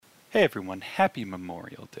Hey everyone, happy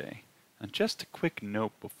Memorial Day. And just a quick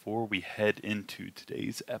note before we head into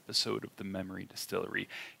today's episode of the Memory Distillery.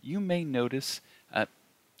 You may notice, I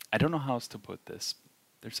don't know how else to put this,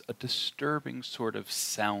 there's a disturbing sort of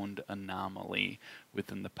sound anomaly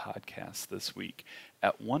within the podcast this week.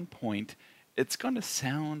 At one point, it's going to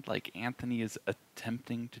sound like Anthony is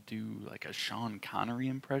attempting to do like a Sean Connery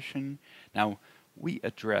impression. Now, we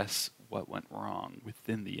address what went wrong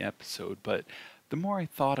within the episode, but the more I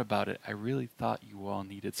thought about it, I really thought you all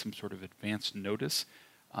needed some sort of advance notice,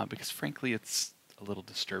 because frankly, it's a little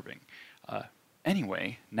disturbing.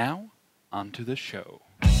 Anyway, now, on to the show.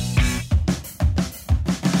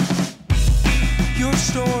 You're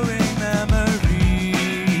storing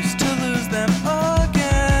memories to lose them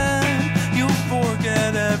again. You'll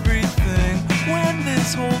forget everything when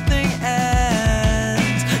this whole thing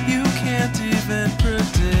ends. You can't even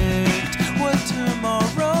predict what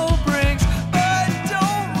tomorrow brings, but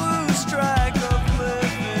don't lose track of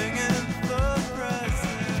living in the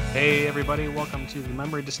present. Hey everybody, welcome to the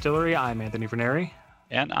Memory Distillery. I'm Anthony Verneri.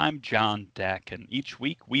 And I'm John Dack, and each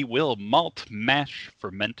week we will malt, mash,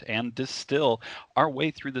 ferment, and distill our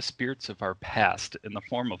way through the spirits of our past in the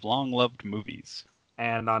form of long-loved movies.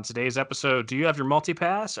 And on today's episode, do you have your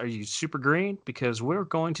multi-pass? Are you super green? Because we're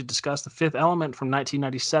going to discuss The Fifth Element from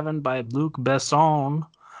 1997 by Luc Besson.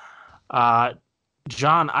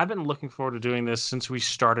 John, I've been looking forward to doing this since we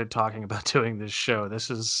started talking about doing this show. This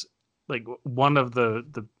is like one of the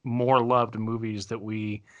more loved movies that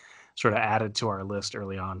we sort of added to our list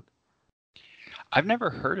early on. I've never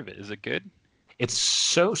heard of it. Is it good? It's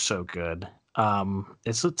so good.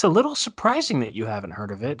 It's a little surprising that you haven't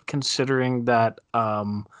heard of it, considering that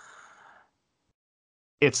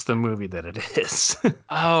it's the movie that it is.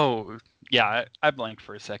 Oh, yeah, I blanked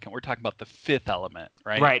for a second. We're talking about The Fifth Element,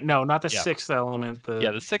 right? Right. No, not the Sixth Element.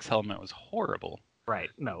 The Sixth Element was horrible. Right.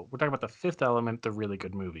 No, we're talking about The Fifth Element, the really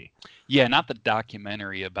good movie. Yeah, not the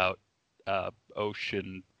documentary about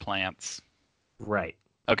ocean plants. Right.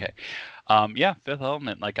 Okay. Yeah, Fifth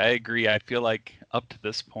Element. Like, I agree. I feel like up to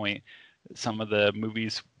this point, some of the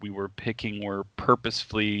movies we were picking were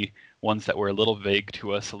purposefully ones that were a little vague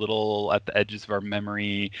to us, a little at the edges of our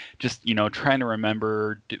memory. Just, trying to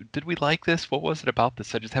remember, did we like this? What was it about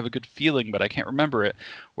this? I just have a good feeling, but I can't remember it.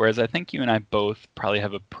 Whereas I think you and I both probably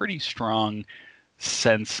have a pretty strong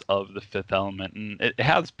sense of The Fifth Element, and it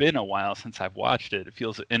has been a while since I've watched it. It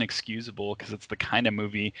feels inexcusable because it's the kind of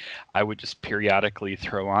movie I would just periodically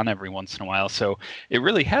throw on every once in a while. So it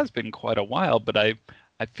really has been quite a while, but I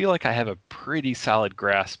feel like I have a pretty solid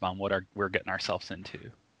grasp on what we're getting ourselves into.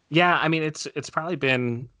 Yeah, I mean it's probably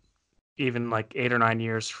been even like 8 or 9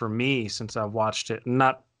 years for me since I've watched it.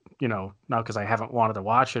 Not because I haven't wanted to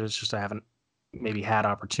watch it. It's just I haven't maybe had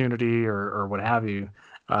opportunity or what have you.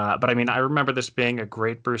 But I mean, I remember this being a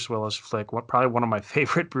great Bruce Willis flick. Probably one of my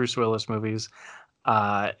favorite Bruce Willis movies.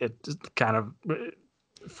 It kind of,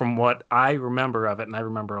 from what I remember of it, and I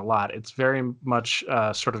remember a lot, it's very much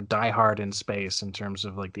sort of Die Hard in space in terms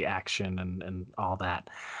of like the action and all that.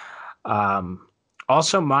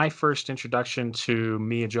 Also, my first introduction to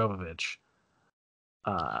Mia Jovovich.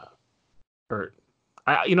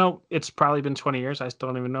 It's probably been 20 years. I still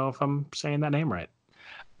don't even know if I'm saying that name right.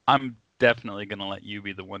 I'm definitely going to let you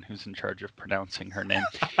be the one who's in charge of pronouncing her name.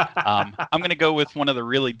 I'm going to go with one of the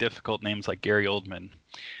really difficult names like Gary Oldman.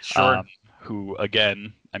 Sure. Who,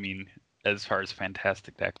 again, I mean, as far as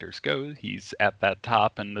fantastic actors go, he's at that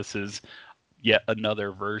top, and this is yet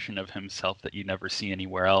another version of himself that you never see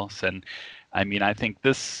anywhere else. And I mean, I think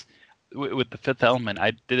this, with The Fifth Element,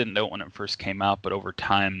 I didn't know it when it first came out, but over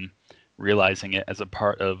time, realizing it as a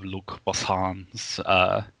part of Luc Besson's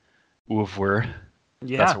oeuvre.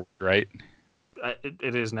 Yeah, that's a word, right?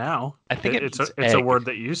 It is now. I think it's a word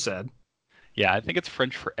that you said. Yeah, I think it's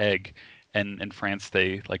French for egg, and in France,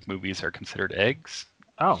 they like movies are considered eggs.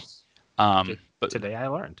 Oh, but today I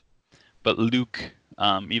learned. But Luc,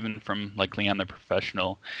 even from like Leon the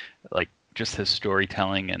Professional, like just his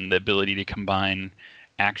storytelling and the ability to combine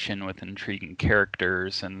action with intriguing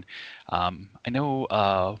characters, and I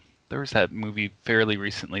know there was that movie fairly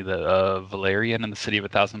recently, the Valerian and the City of a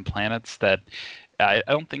Thousand Planets, that I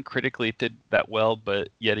don't think critically it did that well, but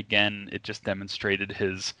yet again, it just demonstrated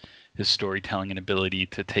his storytelling and ability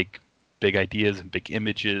to take big ideas and big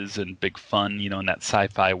images and big fun, in that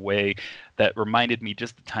sci-fi way that reminded me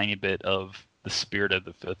just a tiny bit of the spirit of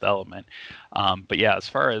The Fifth Element. But yeah, as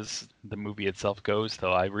far as the movie itself goes,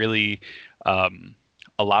 though, I really, a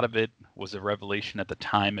lot of it was a revelation at the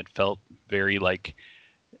time. It felt very like,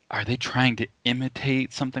 are they trying to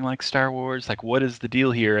imitate something like Star Wars? Like, what is the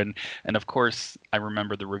deal here? And of course, I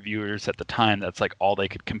remember the reviewers at the time. That's like all they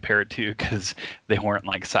could compare it to because they weren't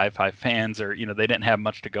like sci-fi fans, or they didn't have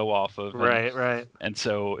much to go off of. Right, right, And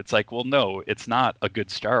so it's like, well, no, it's not a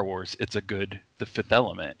good Star Wars. It's a good The Fifth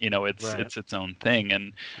Element. It's right. it's its own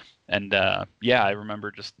thing. And yeah, I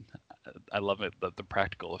remember just I love it, the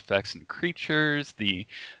practical effects and creatures, the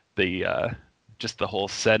just the whole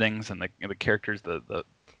settings and the characters, the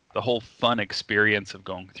whole fun experience of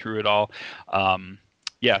going through it all.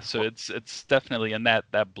 Yeah, so it's definitely, and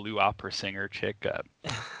that blue opera singer chick,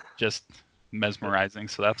 just mesmerizing.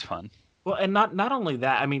 So that's fun. Well, and not only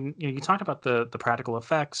that, I mean, you talk about the practical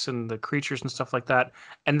effects and the creatures and stuff like that,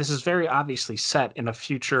 and this is very obviously set in a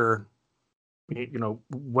future,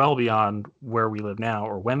 well beyond where we live now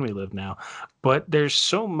or when we live now. But there's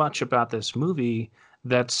so much about this movie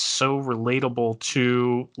that's so relatable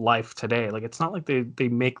to life today. Like, it's not like they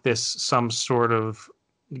make this some sort of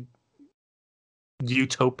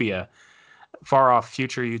utopia, far off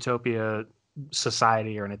future utopia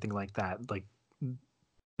society or anything like that. Like,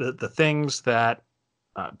 the things that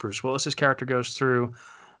Bruce Willis's character goes through,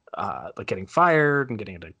 like getting fired and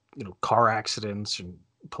getting into car accidents and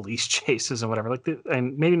police chases and whatever.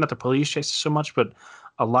 And maybe not the police chases so much, but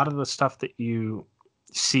a lot of the stuff that you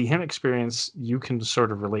see him experience, you can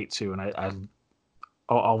sort of relate to. And I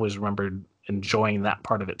always remembered enjoying that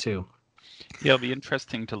part of it too. Yeah, it'll be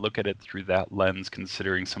interesting to look at it through that lens,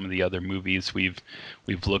 considering some of the other movies we've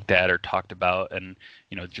looked at or talked about, and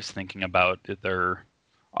just thinking about their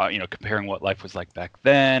comparing what life was like back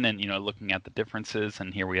then, and looking at the differences.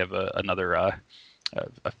 And here we have another a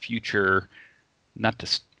future, not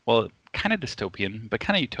just well, kind of dystopian, but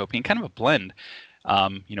kind of utopian, kind of a blend.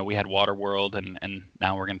 We had Waterworld, and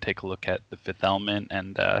now we're going to take a look at The Fifth Element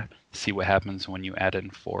and see what happens when you add in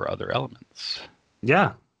 4 other elements.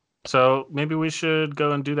 Yeah. So maybe we should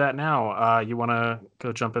go and do that now. You want to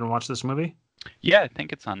go jump in and watch this movie? Yeah, I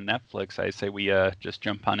think it's on Netflix. I say we just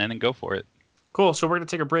jump on in and go for it. Cool. So we're going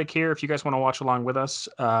to take a break here. If you guys want to watch along with us,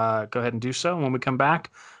 go ahead and do so. And when we come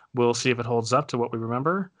back, we'll see if it holds up to what we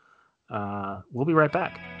remember. We'll be right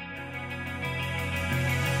back.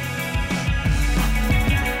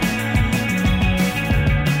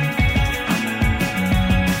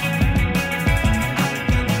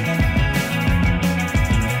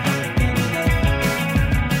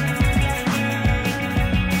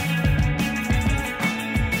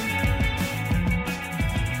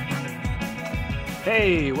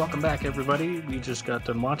 Hey, welcome back, everybody. We just got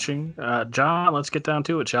done watching. John, let's get down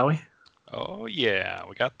to it, shall we? Oh, yeah.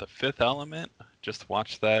 We got The Fifth Element. Just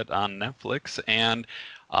watched that on Netflix, and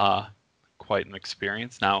quite an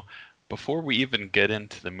experience. Now, before we even get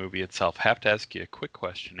into the movie itself, I have to ask you a quick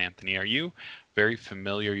question, Anthony. Are you very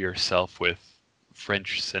familiar yourself with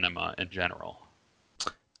French cinema in general?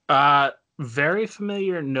 Very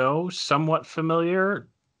familiar, no. Somewhat familiar,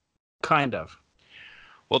 kind of.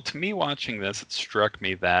 Well, to me, watching this, it struck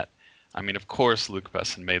me that, I mean, of course, Luc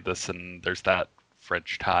Besson made this, and there's that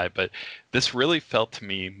French tie, but this really felt to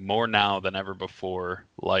me more now than ever before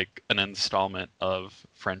like an installment of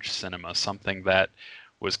French cinema, something that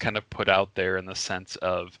was kind of put out there in the sense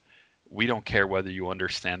of, we don't care whether you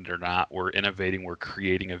understand it or not. We're innovating, we're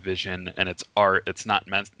creating a vision, and it's art. It's not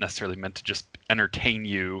necessarily meant to just entertain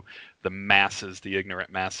you, the masses, the ignorant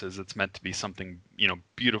masses. It's meant to be something,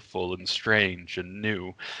 beautiful and strange and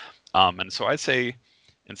new. And so I say,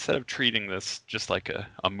 instead of treating this just like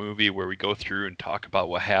a movie where we go through and talk about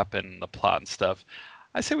what happened, the plot and stuff,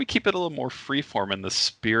 I say we keep it a little more freeform in the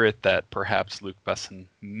spirit that perhaps Luc Besson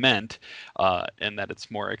meant, and that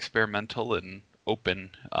it's more experimental and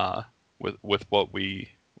open with what we,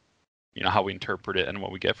 how we interpret it and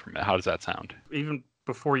what we get from it. How does that sound? Even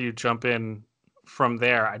before you jump in from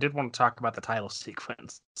there, I did want to talk about the title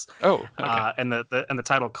sequence. Oh, okay. And the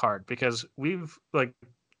title card, because we've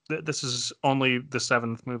this is only the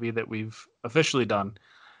 7th movie that we've officially done,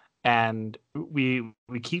 and we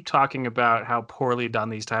keep talking about how poorly done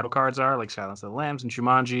these title cards are, like Silence of the Lambs and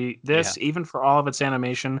Jumanji. This, even for all of its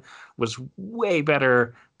animation, was way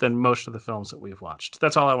better than most of the films that we've watched.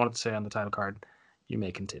 That's all I wanted to say on the title card. You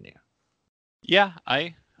may continue. Yeah,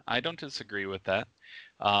 I don't disagree with that.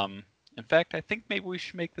 In fact, I think maybe we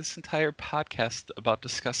should make this entire podcast about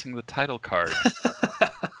discussing the title card.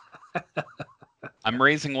 I'm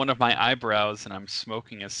raising one of my eyebrows and I'm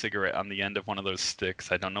smoking a cigarette on the end of one of those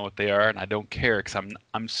sticks. I don't know what they are, and I don't care because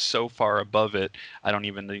I'm so far above it, I don't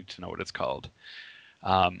even need to know what it's called.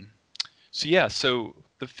 So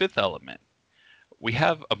The Fifth Element. We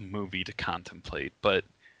have a movie to contemplate, but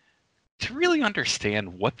to really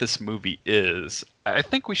understand what this movie is, I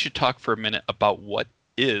think we should talk for a minute about what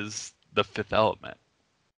is the fifth element?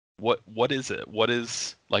 What is it? What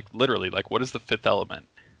is, like, literally, like, what is the fifth element?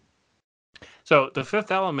 So the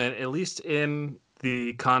fifth element, at least in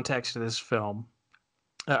the context of this film,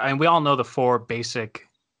 and we all know the four basic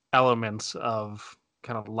elements of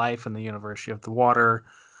kind of life in the universe. You have the water,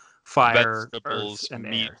 fire, earth, Vegetables, and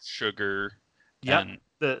meat, air. sugar, Yep. and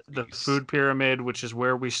The grease. food pyramid, which is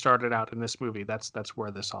where we started out in this movie. That's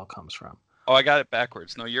where this all comes from. Oh, I got it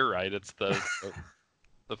backwards. No, you're right. It's the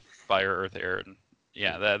fire, earth, air, and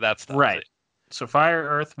yeah, that's that. Right. So fire,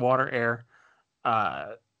 earth, water, air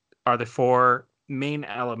uh, are the four main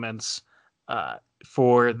elements.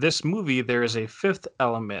 For this movie, there is a fifth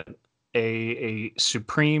element, a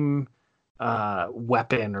supreme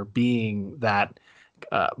weapon or being that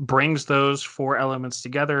brings those four elements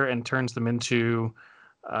together and turns them into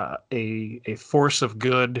a force of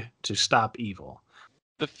good to stop evil.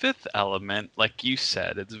 The fifth element, like you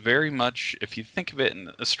said, it's very much, if you think of it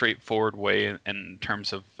in a straightforward way in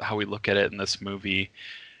terms of how we look at it in this movie,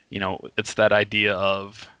 it's that idea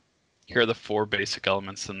of, here are the four basic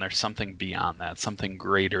elements, and there's something beyond that, something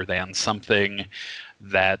greater than, something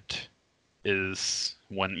that is,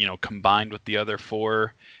 when combined with the other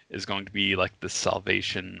four, is going to be like the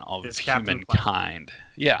salvation of It's Captain Planet. humankind.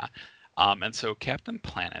 Yeah. And so Captain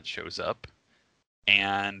Planet shows up,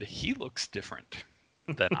 and he looks different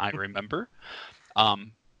than I remember.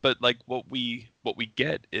 But like what we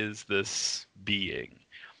get is this being,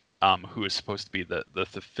 who is supposed to be the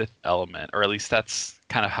fifth element, or at least that's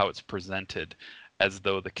kind of how it's presented, as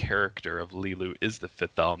though the character of Lilu is the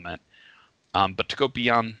fifth element. But to go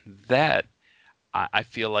beyond that, I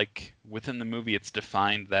feel like within the movie it's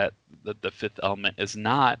defined that the fifth element is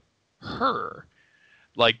not her.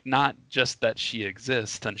 Like, not just that she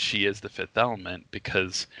exists and she is the fifth element,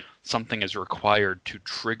 because something is required to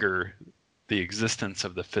trigger the existence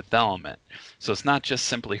of the fifth element. So it's not just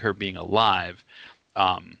simply her being alive.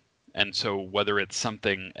 And so whether it's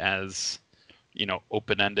something as,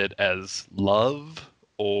 open-ended as love,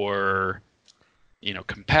 or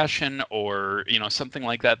compassion, or something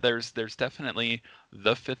like that, there's definitely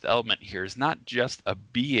the fifth element here is not just a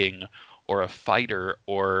being or a fighter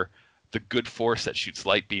or the good force that shoots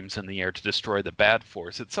light beams in the air to destroy the bad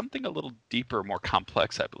force. It's something a little deeper, more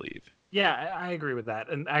complex, I believe. Yeah, I agree with that.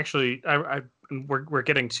 And actually, we're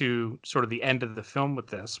getting to sort of the end of the film with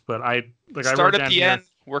this, but I Start wrote at down the here. end,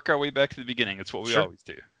 work our way back to the beginning. It's what we Sure, always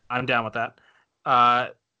do. I'm down with that. Uh,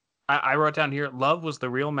 I wrote down here, love was the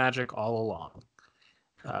real magic all along,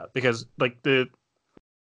 because like the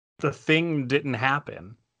thing didn't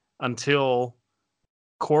happen until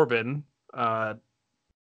Corbin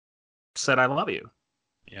said, "I love you."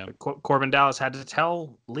 Yeah. Corbin Dallas had to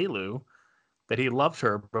tell Lilu that he loved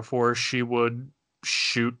her before she would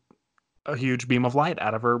shoot a huge beam of light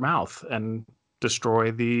out of her mouth and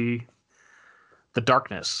destroy the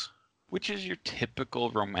darkness. Which is your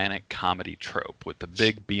typical romantic comedy trope, with the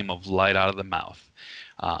big beam of light out of the mouth.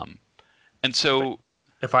 And so,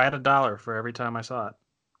 If I had $1 for every time I saw it.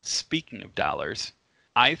 speaking of dollars,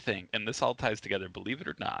 I think, and this all ties together, believe it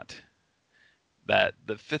or not, that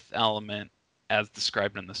the fifth element, as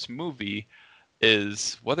described in this movie,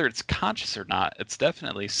 is, whether it's conscious or not, it's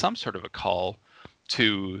definitely some sort of a call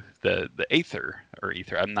to the aether, or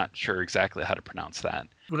ether. I'm not sure exactly how to pronounce that.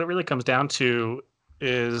 What it really comes down to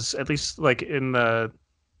is, at least like in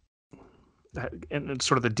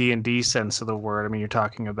sort of the D&D sense of the word, I mean, you're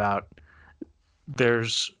talking about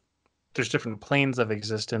there's different planes of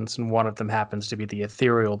existence, and one of them happens to be the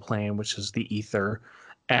ethereal plane, which is the ether.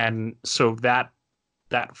 And so that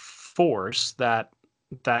force, that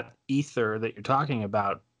ether that you're talking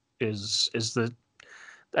about is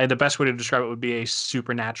the best way to describe it would be a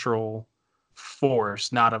supernatural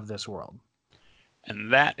force, not of this world.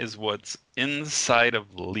 And that is what's inside of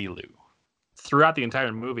Lilu. Throughout the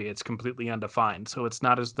entire movie, it's completely undefined. So it's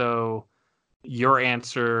not as though your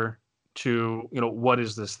answer to, what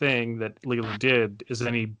is this thing that Lilu did is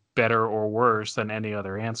any better or worse than any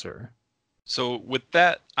other answer. So with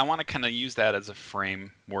that, I want to kind of use that as a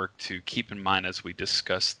framework to keep in mind as we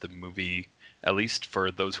discuss the movie, at least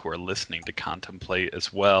for those who are listening to contemplate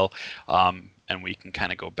as well. And we can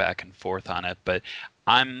kind of go back and forth on it. But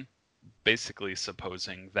I'm basically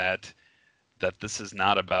supposing that this is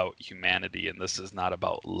not about humanity, and this is not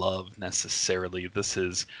about love necessarily. This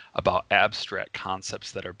is about abstract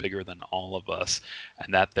concepts that are bigger than all of us,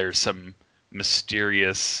 and that there's some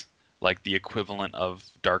mysterious, like the equivalent of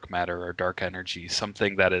dark matter or dark energy,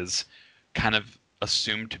 something that is kind of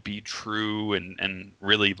assumed to be true and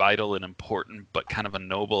really vital and important, but kind of a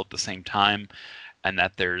noble at the same time, and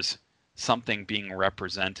that there's something being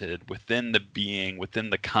represented within the being, within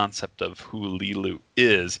the concept of who Lilu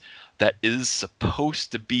is, that is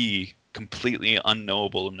supposed to be completely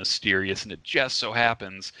unknowable and mysterious, and it just so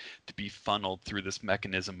happens to be funneled through this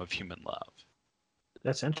mechanism of human love.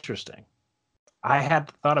 That's interesting. I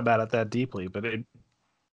hadn't thought about it that deeply, but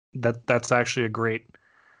that's actually a great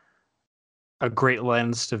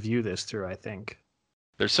lens to view this through, I think.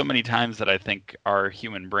 There's so many times that I think our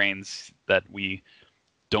human brains that we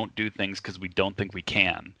don't do things because we don't think we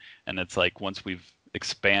can. And it's like once we've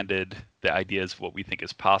expanded the ideas of what we think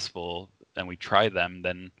is possible and we try them,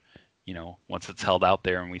 then, once it's held out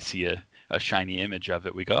there and we see a shiny image of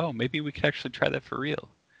it, we go, oh, maybe we could actually try that for real.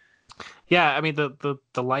 Yeah, I mean the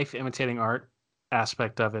life imitating art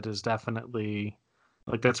aspect of it is definitely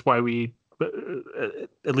like that's why we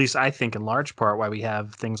at least I think in large part why we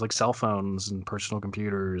have things like cell phones and personal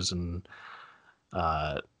computers and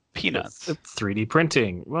Peanuts. 3D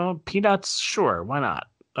printing. Well, peanuts, sure, why not?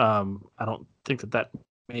 I don't think that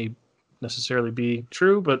may necessarily be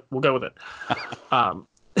true, but we'll go with it. um,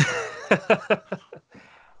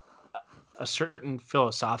 a certain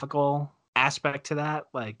philosophical aspect to that,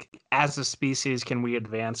 like as a species, can we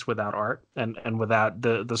advance without art and without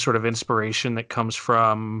the sort of inspiration that comes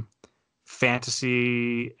from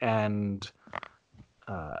fantasy and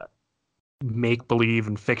make believe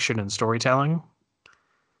and fiction and storytelling?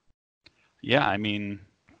 Yeah, I mean,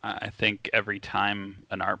 I think every time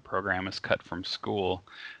an art program is cut from school,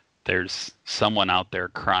 there's someone out there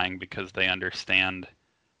crying because they understand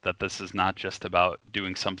that this is not just about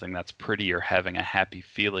doing something that's pretty or having a happy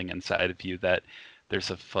feeling inside of you, that there's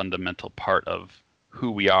a fundamental part of who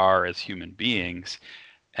we are as human beings.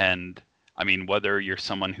 And I mean, whether you're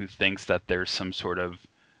someone who thinks that there's some sort of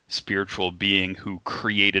spiritual being who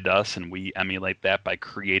created us and we emulate that by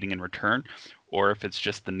creating in return, or if it's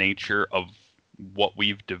just the nature of what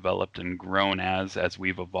we've developed and grown as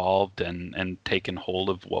we've evolved and taken hold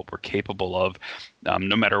of what we're capable of,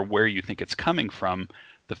 no matter where you think it's coming from,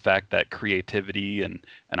 the fact that creativity and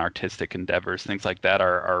artistic endeavors, things like that,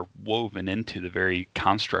 are woven into the very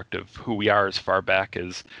construct of who we are as far back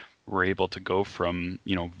as we're able to go from,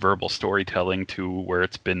 verbal storytelling to where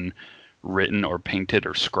it's been written or painted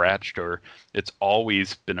or scratched, or it's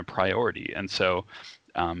always been a priority. And so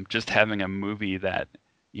just having a movie that,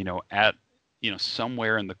 at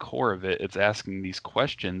somewhere in the core of it, it's asking these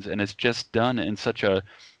questions, and it's just done in such a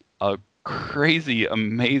crazy,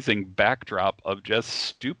 amazing backdrop of just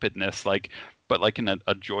stupidness, but like in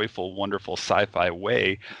a joyful, wonderful sci-fi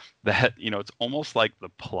way that, it's almost like the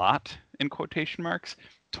plot, in quotation marks,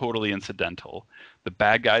 totally incidental. The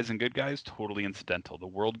bad guys and good guys, totally incidental. The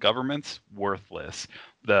world governments, worthless.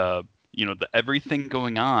 The everything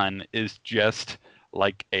going on is just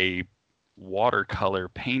like a watercolor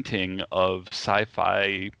painting of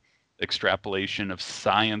sci-fi extrapolation of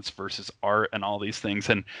science versus art and all these things,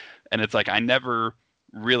 and it's like I never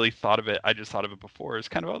really thought of it. I just thought of it before as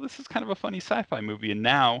kind of, oh, this is kind of a funny sci-fi movie, and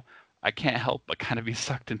now I can't help but kind of be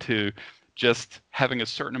sucked into just having a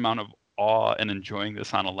certain amount of awe and enjoying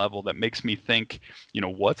this on a level that makes me think,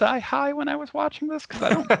 was I high when I was watching this? Because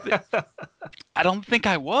I don't think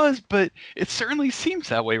I was, but it certainly seems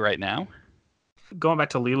that way right now. Going back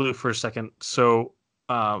to Lilu for a second, so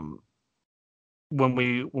when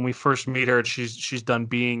we first meet her, she's done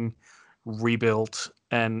being rebuilt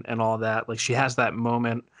and all that. Like she has that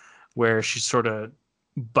moment where she's sort of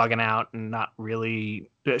bugging out and not really.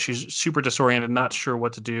 She's super disoriented, not sure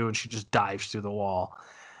what to do, and she just dives through the wall.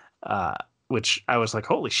 Which I was like,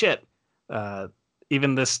 holy shit!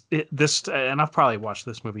 Even this, and I've probably watched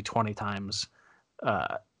this movie 20 times.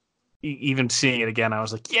 Even seeing it again, I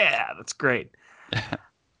was like, yeah, that's great.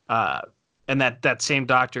 And that same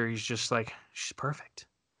doctor, he's just like, she's perfect.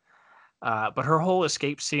 But her whole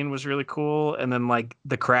escape scene was really cool, and then like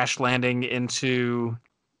the crash landing into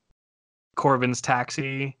Corbin's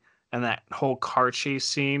taxi and that whole car chase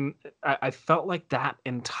scene, I felt like that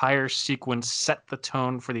entire sequence set the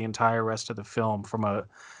tone for the entire rest of the film from a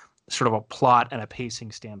sort of a plot and a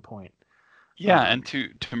pacing standpoint. Yeah, and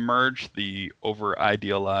to merge the over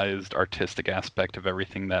idealized artistic aspect of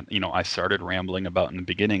everything that, I started rambling about in the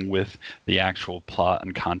beginning with the actual plot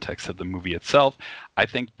and context of the movie itself, I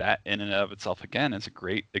think that in and of itself again is a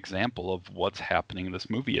great example of what's happening in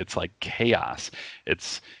this movie. It's like chaos.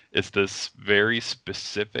 It's this very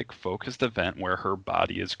specific focused event where her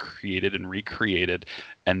body is created and recreated,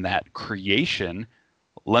 and that creation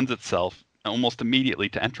lends itself almost immediately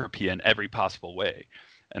to entropy in every possible way.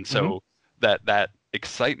 And so that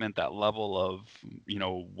excitement, that level of,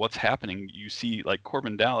 what's happening, you see like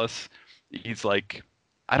Corbin Dallas, he's like,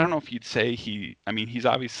 I don't know if you'd say I mean, he's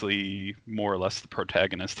obviously more or less the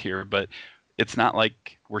protagonist here, but it's not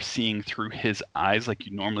like we're seeing through his eyes like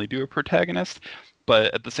you normally do a protagonist.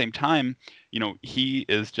 But at the same time, he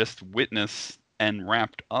is just witness and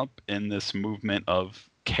wrapped up in this movement of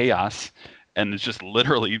chaos, and it just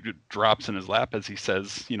literally drops in his lap, as he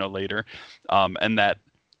says, later. And that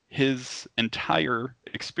his entire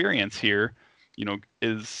experience here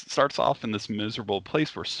is starts off in this miserable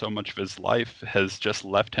place where so much of his life has just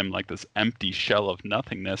left him like this empty shell of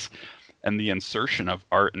nothingness, and the insertion of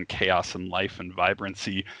art and chaos and life and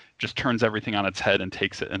vibrancy just turns everything on its head and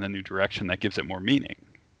takes it in a new direction that gives it more meaning.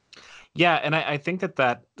 Yeah, and I think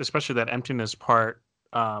that especially that emptiness part,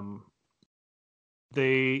 um,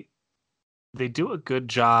 they they do a good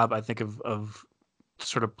job, I think, of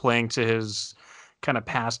sort of playing to his kind of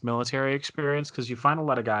past military experience, because you find a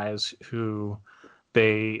lot of guys who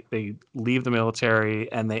they leave the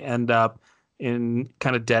military and they end up in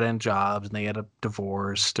kind of dead end jobs, and they end up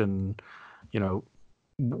divorced, and you know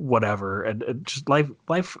whatever, and just life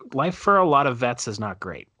for a lot of vets is not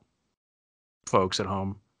great. Folks at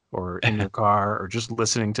home or in your car or just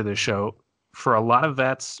listening to this show, for a lot of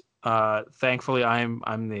vets, thankfully I'm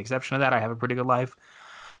the exception of that. I have a pretty good life,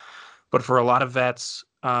 but for a lot of vets,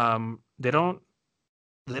 they don't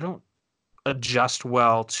adjust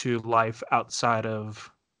well to life outside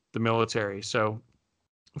of the military. So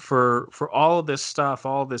for all of this stuff,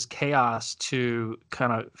 all of this chaos to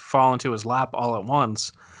kind of fall into his lap all at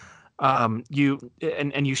once, you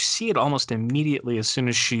see it almost immediately as soon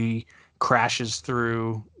as she crashes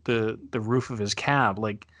through the roof of his cab.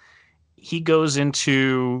 Like, he goes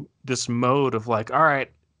into this mode of like, all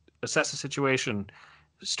right, assess the situation,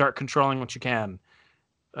 start controlling what you can.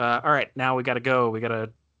 All right, now we got to go. We got to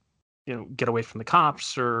get away from the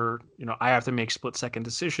cops, or I have to make split second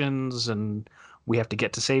decisions, and we have to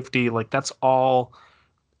get to safety. Like, that's all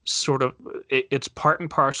sort of it's part and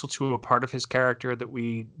parcel to a part of his character that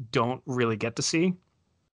we don't really get to see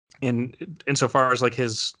in insofar as like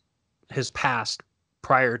his past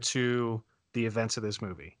prior to the events of this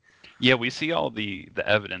movie. Yeah, we see all the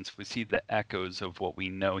evidence. We see the echoes of what we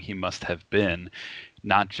know he must have been,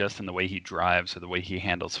 not just in the way he drives or the way he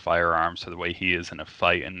handles firearms or the way he is in a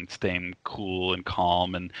fight and staying cool and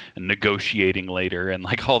calm and negotiating later, and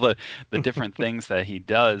like all the different things that he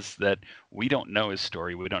does that we don't know his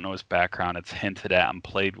story, we don't know his background. It's hinted at and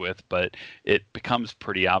played with, but it becomes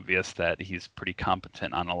pretty obvious that he's pretty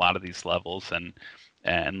competent on a lot of these levels,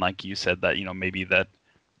 and like you said, that maybe that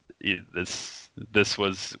this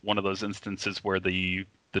was one of those instances where the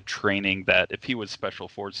training, that if he was special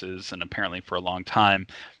forces and apparently for a long time,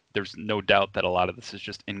 there's no doubt that a lot of this is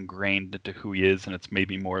just ingrained into who he is, and it's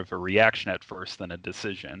maybe more of a reaction at first than a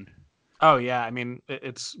decision. Oh yeah, I mean,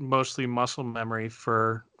 it's mostly muscle memory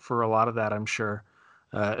for a lot of that, I'm sure.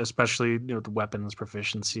 Especially the weapons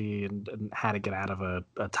proficiency, and how to get out of a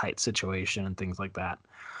tight situation and things like that.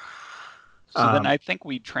 So then I think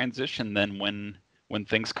we transition then when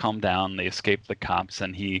things calm down, they escape the cops,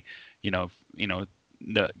 and he,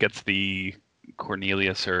 gets the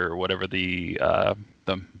Cornelius or whatever the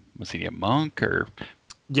was he a monk or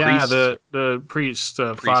yeah, priest? the priest,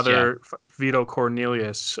 Priest, Father Vito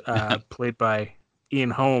Cornelius, played by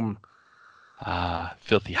Ian Holm.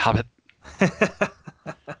 Filthy hobbit.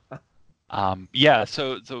 Yeah,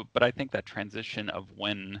 but I think that transition of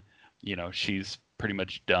when, she's pretty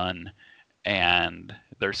much done and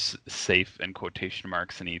they're safe in quotation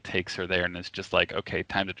marks, and he takes her there and it's just like, okay,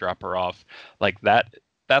 time to drop her off. Like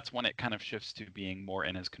that's when it kind of shifts to being more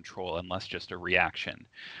in his control and less just a reaction.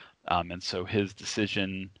 And so his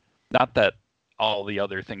decision, not that all the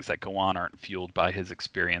other things that go on aren't fueled by his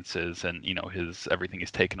experiences and, his everything he's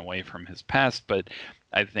taken away from his past, but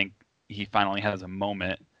I think he finally has a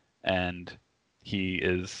moment and he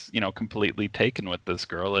is, completely taken with this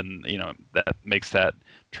girl, and, that makes that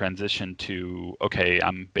transition to, okay,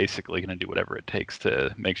 I'm basically going to do whatever it takes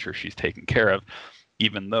to make sure she's taken care of,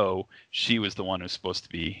 even though she was the one who's supposed to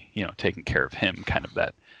be, taking care of him, kind of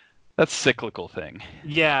that cyclical thing.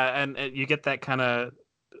 Yeah, and you get that kind of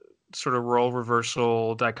sort of role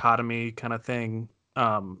reversal dichotomy kind of thing.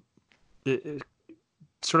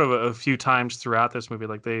 Sort of a few times throughout this movie,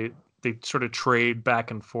 like they sort of trade back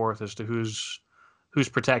and forth as to who's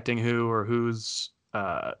protecting who, or who's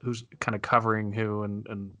kind of covering who,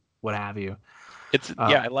 and what have you. It's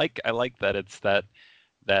I like that it's that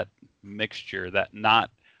mixture, that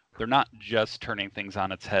they're not just turning things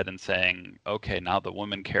on its head and saying, okay, now the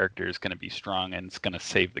woman character is going to be strong and it's going to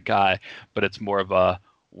save the guy, but it's more of a,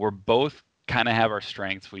 we're both kind of have our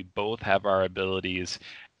strengths, we both have our abilities,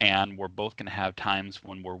 and we're both going to have times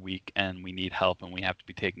when we're weak and we need help and we have to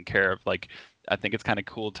be taken care of. Like, I think it's kind of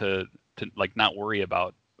cool to like not worry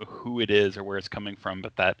about who it is or where it's coming from,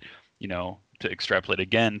 but that, to extrapolate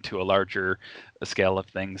again to a larger scale of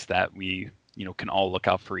things, that we, can all look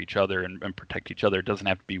out for each other and protect each other. It doesn't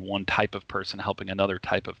have to be one type of person helping another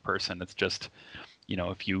type of person. It's just,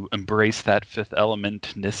 if you embrace that fifth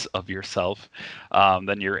elementness of yourself,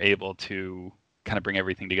 then you're able to kind of bring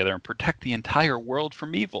everything together and protect the entire world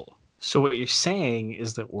from evil. So what you're saying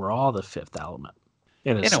is that we're all the fifth element,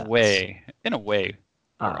 in a In a sense. way, we're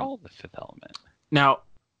Um, all the fifth element. Now,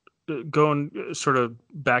 going sort of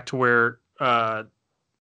back to where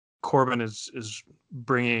Corbin is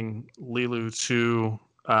bringing Lilu to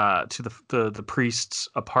the priest's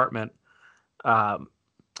apartment. Um,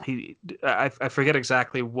 I forget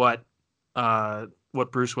exactly what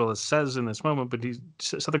Bruce Willis says in this moment, but he's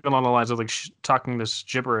something along the lines of like talking this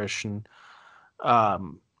gibberish, and I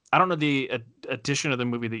don't know the edition of the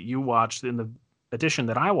movie that you watched. In the edition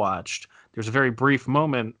that I watched, there's a very brief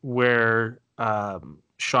moment where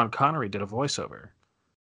Sean Connery did a voiceover.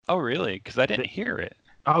 Oh, really? Because I didn't hear it.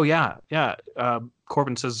 Oh yeah, yeah.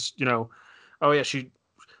 Corbin says, oh yeah, she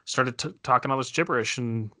started talking all this gibberish,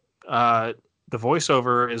 and the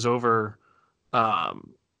voiceover is over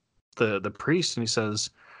um, the priest, and he says,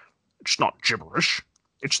 "It's not gibberish;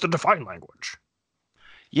 it's the divine language."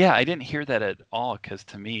 Yeah, I didn't hear that at all because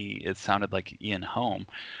to me it sounded like Ian Holm.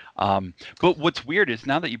 But what's weird is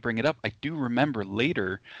now that you bring it up, I do remember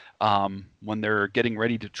later when they're getting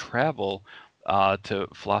ready to travel to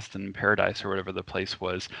Floston Paradise or whatever the place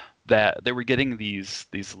was, that they were getting these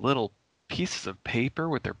little pieces of paper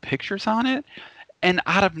with their pictures on it. And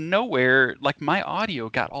out of nowhere, like my audio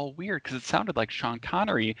got all weird because it sounded like Sean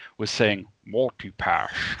Connery was saying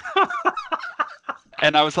multi-pass.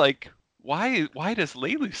 And I was like, why does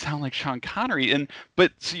Lelu sound like Sean Connery?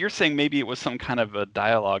 But so you're saying maybe it was some kind of a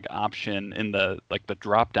dialogue option in the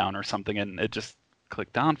drop down or something, and it just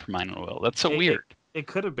clicked on for mine and Will. That's so weird. It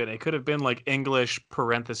could have been. It could have been like English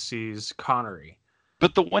parentheses Connery.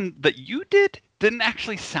 But the one that you didn't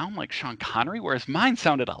actually sound like Sean Connery, whereas mine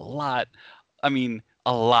sounded a lot. I mean,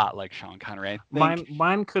 a lot like Sean Connery. I think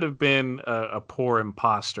Mine could have been a poor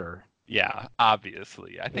imposter. Yeah,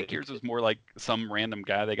 obviously. I think yours was more like some random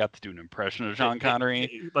guy they got to do an impression of Sean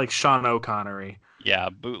Connery. Like Sean O'Connery. Yeah,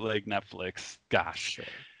 bootleg Netflix. Gosh, Sure.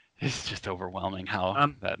 it's just overwhelming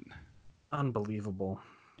how that. Unbelievable.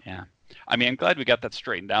 Yeah, I mean, I'm glad we got that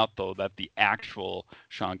straightened out though. That the actual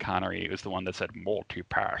Sean Connery was the one that said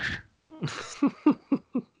multi-pass.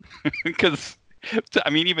 Because, I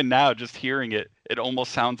mean, even now, just hearing it, it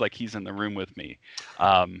almost sounds like he's in the room with me.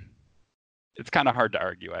 It's kind of hard to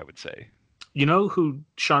argue, I would say. You know who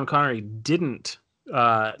Sean Connery didn't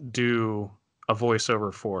do a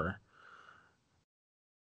voiceover for?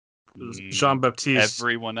 Jean-Baptiste.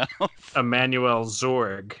 Everyone else. Emmanuel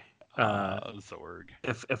Zorg. Zorg.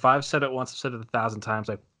 If I've said it once, I've said it 1,000 times.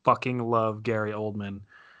 I fucking love Gary Oldman.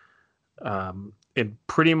 In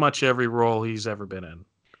pretty much every role he's ever been in.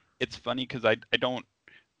 It's funny because I don't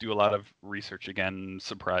do a lot of research, again,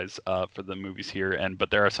 surprise, for the movies here,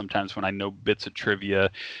 but there are some times when I know bits of trivia,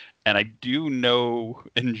 and I do know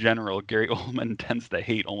in general Gary Oldman tends to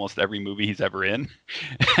hate almost every movie he's ever in.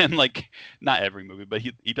 And like, not every movie, but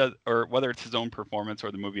he does, or whether it's his own performance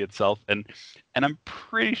or the movie itself, and I'm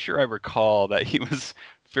pretty sure I recall that he was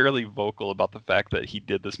fairly vocal about the fact that he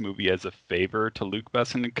did this movie as a favor to Luc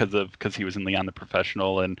Besson because he was in Leon the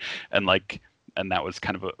Professional, and that was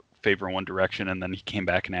kind of a favor in one direction, and then he came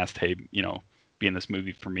back and asked, hey, be in this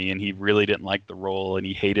movie for me, and he really didn't like the role, and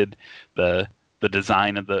he hated the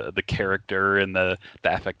design of the character and the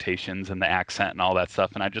affectations and the accent and all that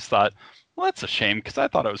stuff. And I just thought, well, that's a shame because I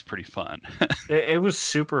thought it was pretty fun. It was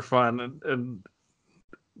super fun. And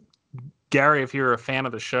Gary, if you're a fan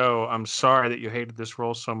of the show, I'm sorry that you hated this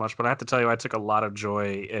role so much, but I have to tell you, I took a lot of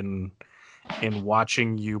joy in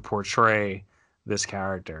watching you portray this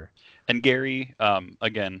character. And Gary,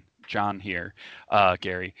 again, John here,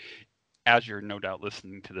 Gary, as you're no doubt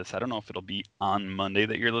listening to this, I don't know if it'll be on Monday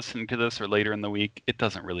that you're listening to this or later in the week. It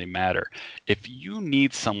doesn't really matter. If you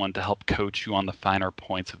need someone to help coach you on the finer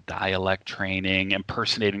points of dialect training,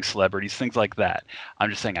 impersonating celebrities, things like that,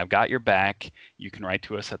 I'm just saying I've got your back. You can write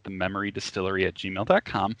to us at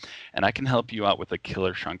thememorydistillery@gmail.com, and I can help you out with a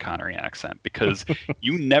killer Sean Connery accent because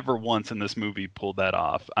you never once in this movie pulled that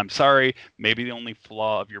off. I'm sorry. Maybe the only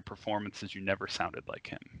flaw of your performance is you never sounded like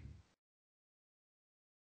him.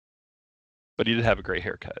 But he did have a great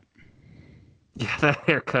haircut. Yeah, that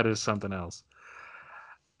haircut is something else.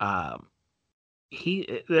 The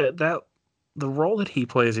role that he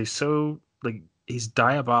plays, he's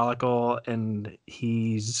diabolical, and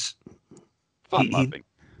he's fun loving.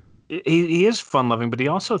 He is fun loving, but he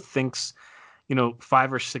also thinks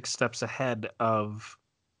 5 or 6 steps ahead of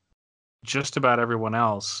just about everyone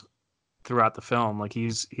else throughout the film. Like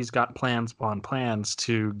he's got plans upon plans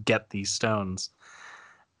to get these stones,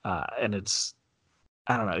 and it's,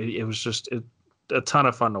 I don't know, it was just a ton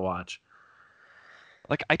of fun to watch.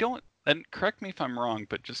 Like, I don't, and correct me if I'm wrong,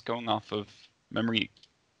 but just going off of memory,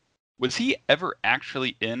 was he ever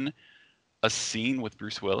actually in a scene with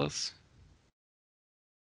Bruce Willis?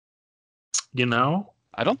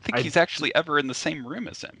 I don't think he's actually ever in the same room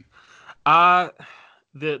as him.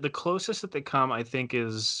 The closest that they come, I think,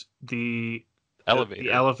 is the Elevator.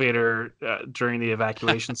 The elevator during the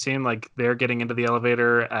evacuation scene. Like they're getting into the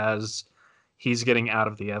elevator as he's getting out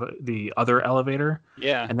of the other elevator.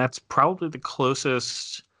 Yeah. And that's probably the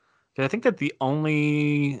closest. I think that the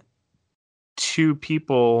only 2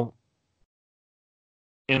 people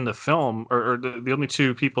in the film, or the only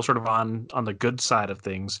 2 people sort of on the good side of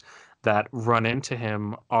things that run into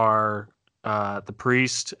him are the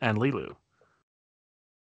priest and Lilu.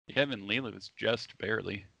 Yeah, and Leela was just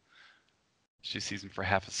barely. She sees him for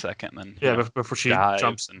half a second, and then before she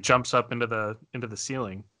dives jumps up into the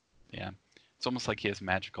ceiling. Yeah, it's almost like he has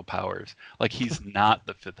magical powers. Like he's not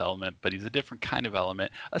the 5th element, but he's a different kind of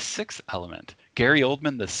element, a 6th element. Gary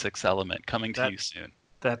Oldman, the 6th element, coming to you soon.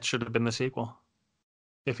 That should have been the sequel,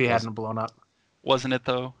 if he hadn't blown up. Wasn't it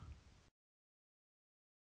though?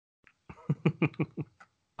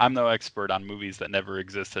 I'm no expert on movies that never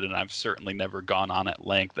existed, and I've certainly never gone on at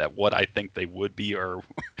length at what I think they would be or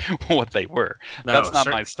what they were. No, that's not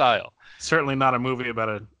my style. Certainly not a movie about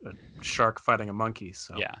a shark fighting a monkey.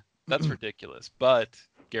 So yeah, that's ridiculous. But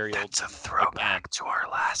Gary Oldman. That's a throwback to our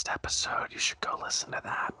last episode. You should go listen to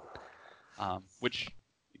that. Which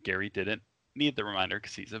Gary didn't need the reminder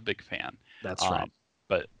because he's a big fan. That's right.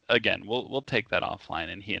 But again, we'll take that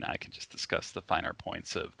offline, and he and I can just discuss the finer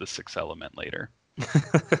points of the 6th element later.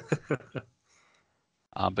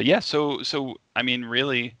 But yeah, so I mean,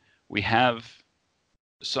 really, we have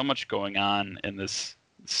so much going on in this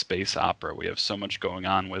space opera. We have so much going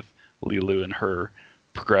on with Lilu and her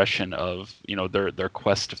progression of their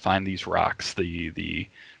quest to find these rocks, the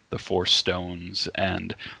 4 stones,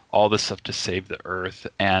 and all this stuff to save the Earth.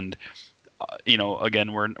 And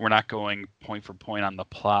again, we're not going point for point on the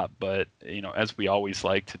plot, but as we always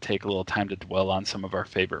like to take a little time to dwell on some of our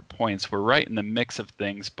favorite points, we're right in the mix of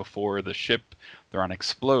things before the ship they're on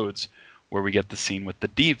explodes, where we get the scene with the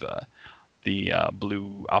diva, the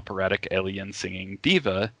blue operatic alien singing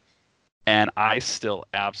diva, and I still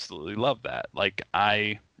absolutely love that. Like,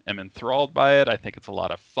 I am enthralled by it. I think it's a lot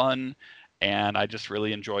of fun, and I just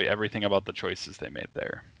really enjoy everything about the choices they made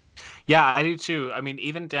there. Yeah, I do too. I mean,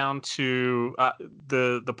 even down to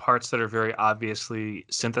the parts that are very obviously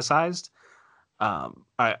synthesized.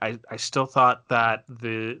 I still thought that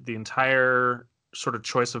the entire sort of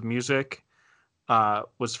choice of music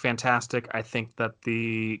was fantastic. I think that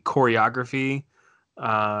the choreography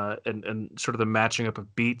and sort of the matching up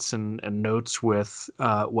of beats and notes with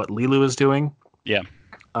what Lilu is doing. Yeah.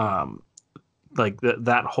 Like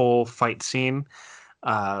that whole fight scene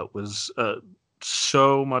was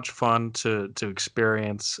so much fun to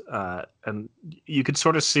experience, and you could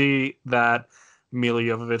sort of see that Mila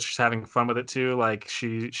Jovovich is having fun with it too. Like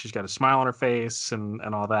she's got a smile on her face and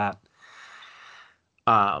all that.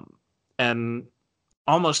 And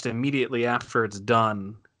almost immediately after it's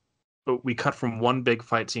done, we cut from one big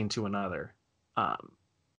fight scene to another,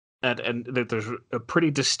 and there's a pretty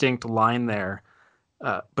distinct line there.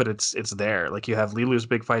 But it's there. Like you have Lilu's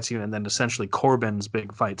big fight scene, and then essentially Corbin's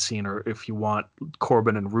big fight scene, or if you want,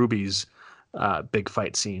 Corbin and Ruby's big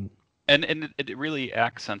fight scene. And it really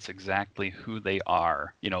accents exactly who they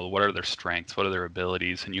are. What are their strengths? What are their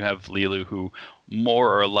abilities? And you have Lilu, who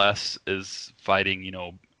more or less is fighting,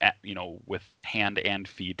 with hand and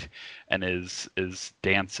feet, and is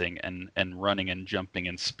dancing and running and jumping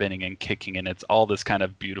and spinning and kicking, and it's all this kind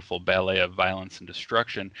of beautiful ballet of violence and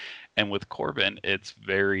destruction. And with Corbin, it's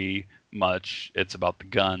very much, it's about the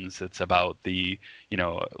guns, it's about the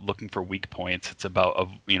looking for weak points, it's about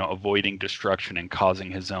avoiding destruction and causing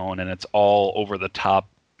his own, and it's all over the top,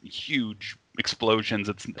 huge explosions.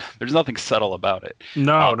 There's nothing subtle about it.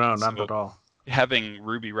 No, not at all. Having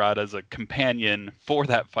Ruby Rod as a companion for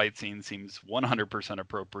that fight scene seems 100%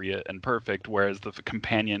 appropriate and perfect, whereas the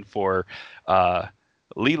companion for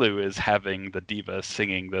Lilu is having the diva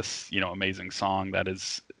singing this amazing song that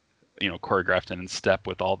is choreographed and in step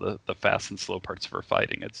with all the fast and slow parts of her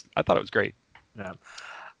fighting. I thought it was great. Yeah.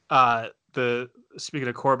 Speaking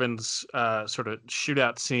of Corbin's sort of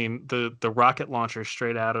shootout scene, the rocket launcher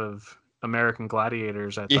straight out of American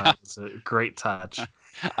Gladiators, I thought was a great touch.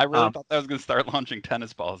 I really thought that was going to start launching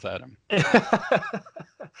tennis balls at him.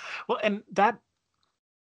 Well, and that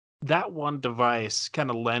one device kind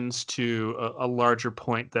of lends to a larger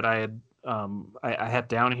point that I had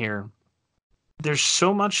down here. There's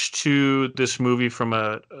so much to this movie from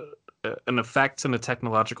an effects and a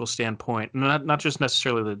technological standpoint, not just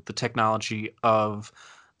necessarily the technology of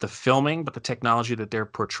the filming, but the technology that they're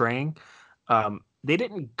portraying. They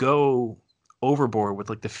didn't go overboard with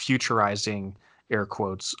like the futurizing air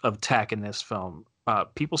quotes of tech in this film.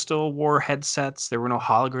 People still wore headsets. There were no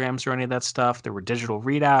holograms or any of that stuff. There were digital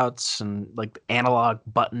readouts and like analog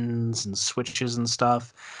buttons and switches and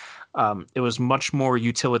stuff. It was much more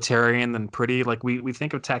utilitarian than pretty. Like we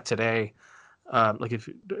think of tech today, like if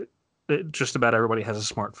just about everybody has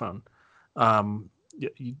a smartphone.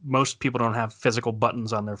 Most people don't have physical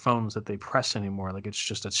buttons on their phones that they press anymore. Like it's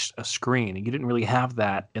just a screen. And you didn't really have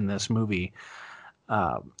that in this movie.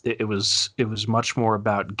 It was much more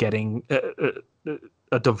about getting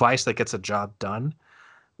a device that gets a job done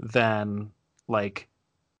than like,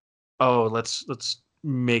 oh, let's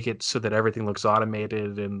make it so that everything looks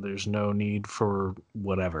automated and there's no need for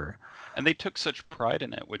whatever. And they took such pride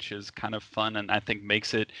in it, which is kind of fun, and I think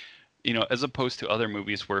makes it, as opposed to other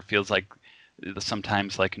movies where it feels like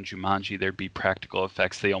sometimes, like in Jumanji, there'd be practical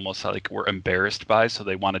effects they almost like were embarrassed by, so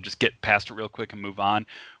they want to just get past it real quick and move on.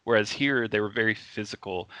 Whereas here, they were very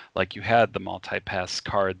physical. Like you had the multi-pass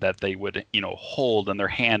card that they would, hold in their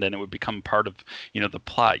hand, and it would become part of, the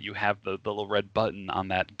plot. You have the little red button on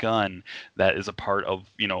that gun that is a part of,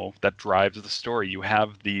 that drives the story. You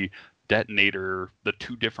have the detonator, the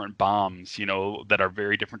two different bombs, that are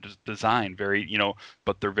very different design, very,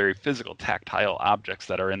 but they're very physical, tactile objects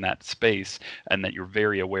that are in that space, and that you're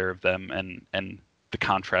very aware of them and the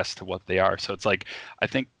contrast to what they are. So it's like, I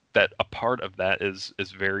think that a part of that is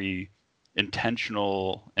very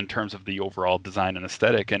intentional in terms of the overall design and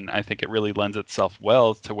aesthetic, and I think it really lends itself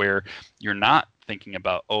well to where you're not thinking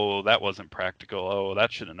about, oh, that wasn't practical, oh,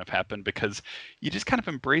 that shouldn't have happened, because you just kind of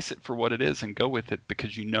embrace it for what it is and go with it,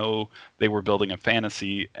 because they were building a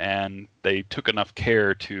fantasy and they took enough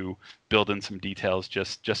care to build in some details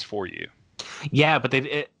just for you. Yeah, but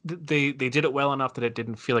they did it well enough that it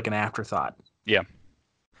didn't feel like an afterthought. Yeah.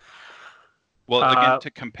 Well, again,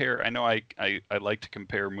 to compare, I know I like to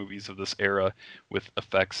compare movies of this era with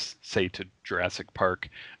effects, say, to Jurassic Park,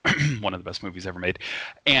 one of the best movies ever made.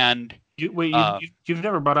 And you've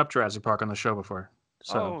never brought up Jurassic Park on the show before,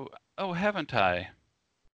 so haven't I?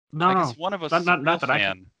 No, I guess one of us is a real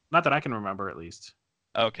fan. Not that I can remember, at least.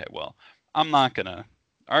 Okay, well, I'm not gonna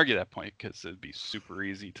argue that point because it'd be super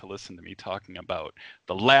easy to listen to me talking about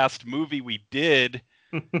the last movie we did,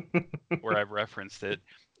 where I've referenced it.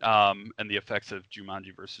 And the effects of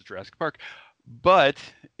Jumanji versus Jurassic Park. But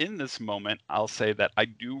in this moment, I'll say that I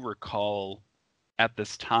do recall at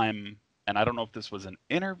this time, and I don't know if this was an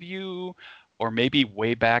interview or maybe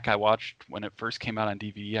way back I watched when it first came out on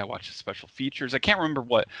DVD, I watched the special features. I can't remember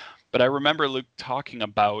what, but I remember Luke talking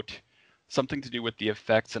about something to do with the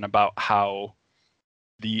effects and about how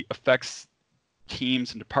the effects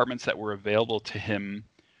teams and departments that were available to him,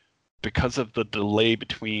 because of the delay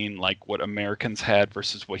between like what Americans had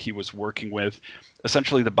versus what he was working with,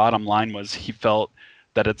 essentially the bottom line was he felt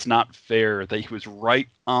that it's not fair that he was right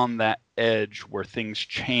on that edge where things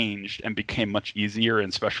changed and became much easier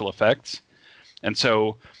in special effects. And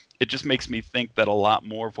so it just makes me think that a lot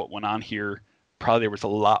more of what went on here, probably there was a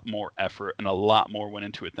lot more effort and a lot more went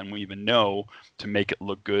into it than we even know to make it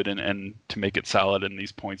look good and to make it solid in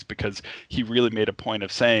these points, because he really made a point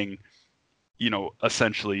of saying,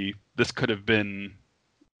 essentially this could have been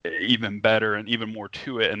even better and even more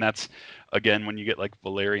to it. And that's, again, when you get like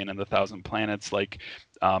Valerian and the Thousand Planets, like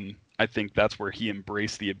I think that's where he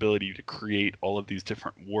embraced the ability to create all of these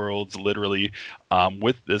different worlds, literally,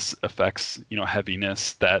 with this effects,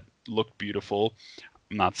 heaviness that looked beautiful.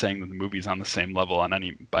 I'm not saying that the movie's on the same level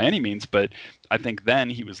by any means, but I think then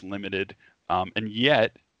he was limited, and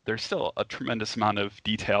yet there's still a tremendous amount of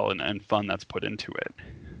detail and fun that's put into it.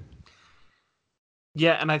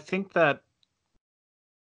 Yeah, and I think that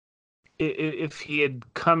if he had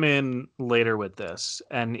come in later with this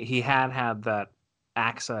and he had that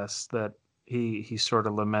access that he sort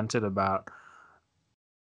of lamented about,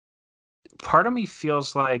 part of me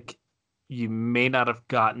feels like you may not have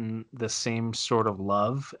gotten the same sort of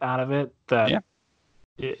love out of it that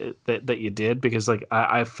that you did, because like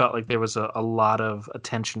I felt like there was a lot of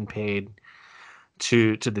attention paid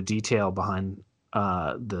to the detail behind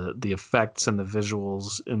the effects and the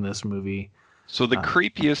visuals in this movie. So the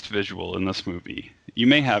creepiest visual in this movie, you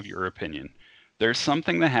may have your opinion. There's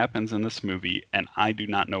something that happens in this movie, and I do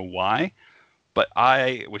not know why, but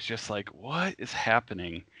I was just like, what is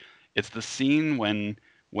happening? It's the scene when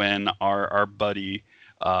our buddy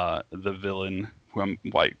the villain, who I'm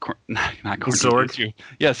white, not Cornelius. Zorg.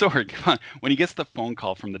 Yeah, Zorg. Come on. When he gets the phone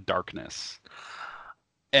call from the darkness,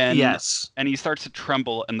 and Yes. and he starts to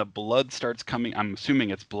tremble, and the blood starts coming. I'm assuming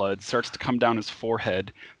it's blood starts to come down his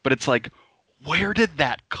forehead, but it's like, where did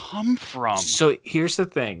that come from? So here's the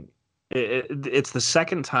thing. It's the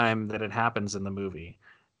second time that it happens in the movie.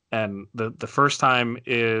 And the first time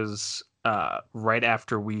is right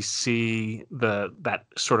after we see that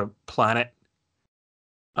sort of planet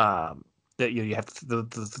that you have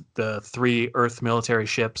the three Earth military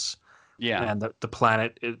ships, Yeah. and the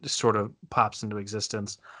planet it sort of pops into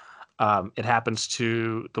existence. It happens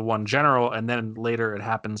to the one general, and then later it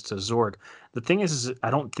happens to Zorg. The thing is I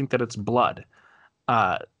don't think that it's blood,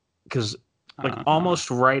 because like Uh-huh.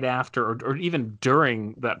 almost right after, or even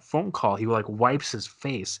during that phone call, he like wipes his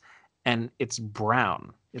face, and it's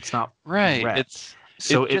brown. It's not Right. red. It's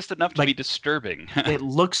So it just enough to be like disturbing. it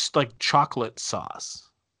looks like chocolate sauce.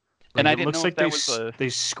 And Like I it didn't looks know if like that was a they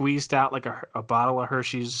squeezed out like a bottle of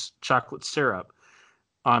Hershey's chocolate syrup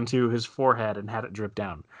onto his forehead and had it drip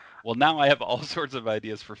down. well, now I have all sorts of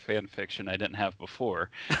ideas for fan fiction I didn't have before.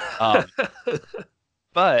 Um,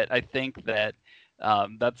 but I think that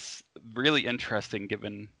that's really interesting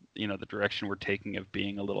given, the direction we're taking of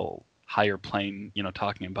being a little higher plane,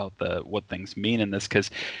 talking about what things mean in this. Because,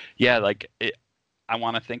 yeah, like I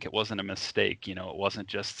want to think it wasn't a mistake. It wasn't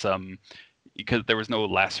just some because there was no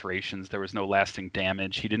lacerations, there was no lasting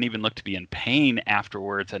damage. He didn't even look to be in pain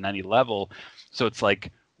afterwards at any level. So it's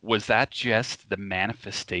like, was that just the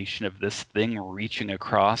manifestation of this thing reaching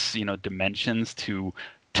across, dimensions to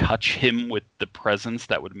touch him with the presence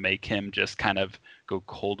that would make him just kind of go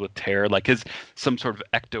cold with terror? Like his some sort of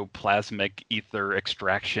ectoplasmic ether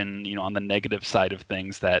extraction, on the negative side of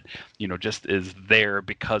things that, just is there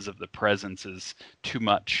because of the presence is too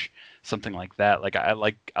much, something like that. Like I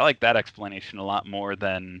like that explanation a lot more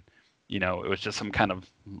than, it was just some kind of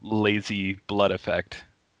lazy blood effect.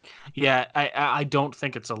 Yeah, I don't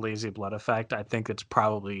think it's a lazy blood effect. I think it's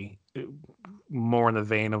probably more in the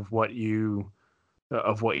vein of what you're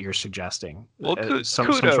suggesting. Well,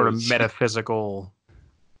 Some sort of kudos. metaphysical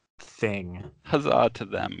thing. Huzzah to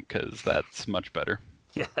them, because that's much better.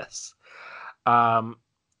 Yes. Um,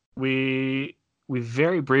 we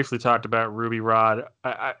very briefly talked about Ruby Rod.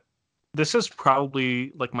 This is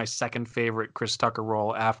probably like my second favorite Chris Tucker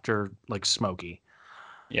role after like Smokey.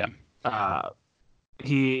 Yeah. Uh,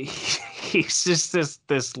 he's just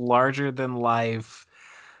this larger than life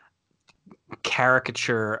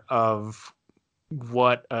caricature of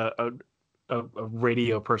what a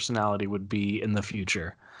radio personality would be in the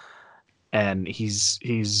future, and he's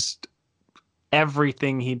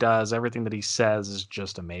everything he does, everything that he says is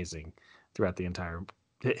just amazing throughout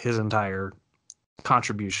his entire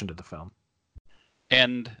contribution to the film.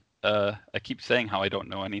 And I keep saying how I don't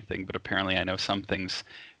know anything, but apparently I know some things.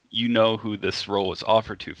 You know who this role was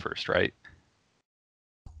offered to first, right?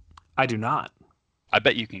 I do not. I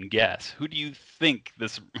bet you can guess. Who do you think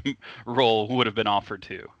this role would have been offered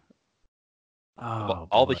to? Of Oh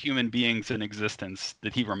all the boy. human beings in existence,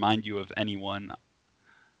 did he remind you of anyone?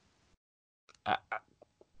 I, I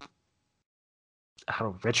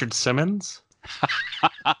don't know, Richard Simmons?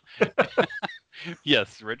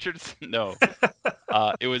 Yes, Richards. No,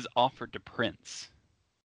 it was offered to Prince.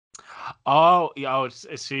 Oh, yeah. Oh,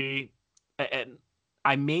 see, and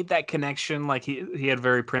I made that connection. Like he had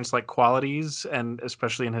very Prince-like qualities, and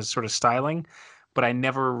especially in his sort of styling. But I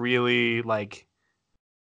never really like.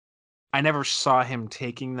 I never saw him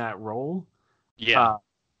taking that role. Yeah, Uh,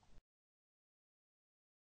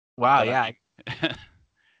 wow. but I Yeah. mean,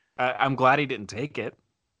 I'm glad he didn't take it.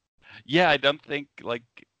 yeah, I don't think like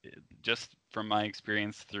just from my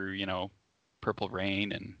experience through Purple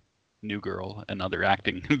Rain and New Girl and other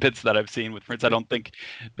acting bits that I've seen with Prince, I don't think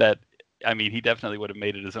that. I mean, he definitely would have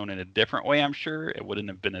made it his own in a different way. I'm sure it wouldn't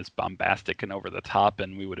have been as bombastic and over the top,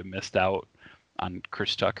 and we would have missed out on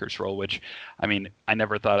Chris Tucker's role. Which, I mean, I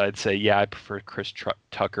never thought I'd say, yeah, I prefer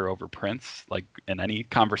Tucker over Prince, like in any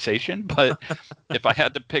conversation. But if I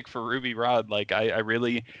had to pick for Ruby Rod, like I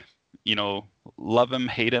really, love him,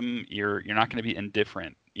 hate him, you're not going to be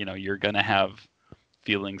indifferent. You're going to have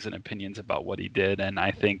feelings and opinions about what he did, and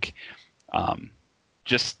I think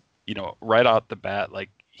just right out the bat, like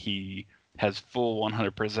he has full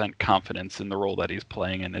 100% confidence in the role that he's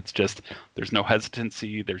playing, and it's just there's no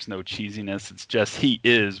hesitancy, there's no cheesiness. It's just he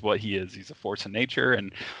is what he is. He's a force of nature,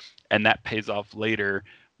 and that pays off later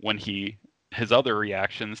when his other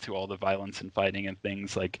reactions to all the violence and fighting and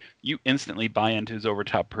things. Like you instantly buy into his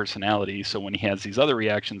overtop personality. So when he has these other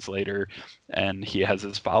reactions later, and he has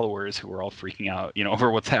his followers who are all freaking out, over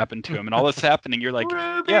what's happened to him and all this happening, you're like,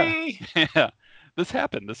 yeah, Ruby. yeah. This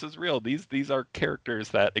happened. This is real. These are characters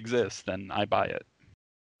that exist, and I buy it.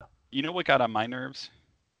 You know what got on my nerves?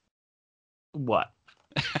 What?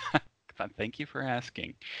 Thank you for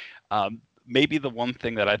asking. Maybe the one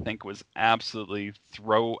thing that I think was absolutely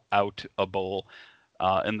throw out a bowl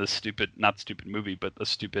in the stupid, not stupid movie, but the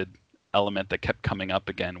stupid element that kept coming up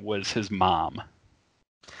again was his mom.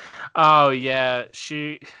 Oh yeah,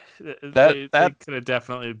 she. That They that could have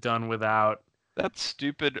definitely done without. that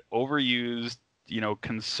stupid, overused,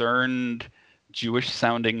 concerned Jewish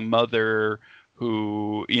sounding mother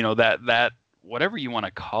who, that whatever you want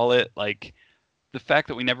to call it, like the fact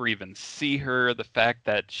that we never even see her, the fact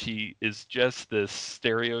that she is just this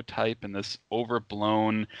stereotype and this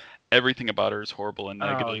overblown, everything about her is horrible and Oh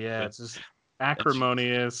negative, yeah, it's just and she's,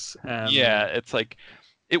 acrimonious yeah, and it's like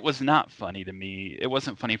it was not funny to me. It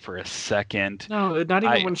wasn't funny for a second. no, not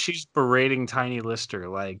even I when she's berating Tiny Lister.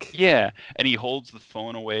 Like, Yeah, and he holds the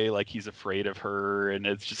phone away like he's afraid of her, and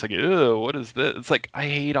it's just like, ew, what is this? It's like I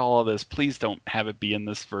hate all of this. Please don't have it be in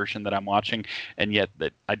this version that I'm watching, and yet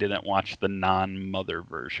that I didn't watch the non-mother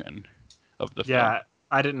version of the film. yeah,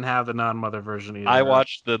 I didn't have the non-mother version I either.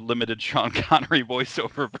 watched the limited Sean Connery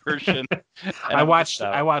voiceover version, and I I missed watched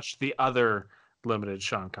I out. watched the other limited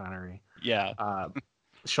Sean Connery, Yeah, uh,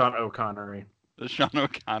 Sean O'Connery. the Sean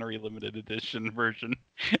O'Connery limited edition version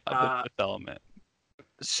of the Uh, Fifth Element.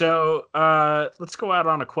 so let's go out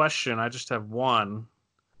on a question. I just have one.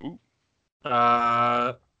 Ooh.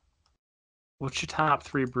 Uh, what's your top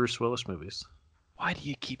three Bruce Willis movies? Why do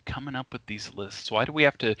you keep coming up with these lists? Why do we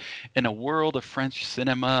have to, in a world of French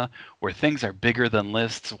cinema where things are bigger than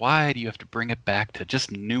lists, why do you have to bring it back to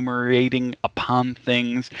just numerating upon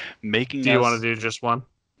things, making Do you want us? to do just one?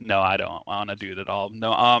 No, I don't want to do it at all.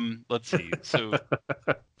 No, let's see. So,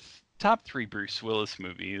 top three Bruce Willis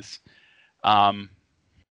movies. Um,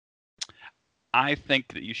 I think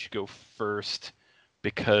that you should go first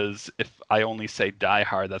because if I only say Die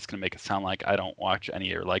Hard, that's going to make it sound like I don't watch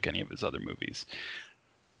any or like any of his other movies.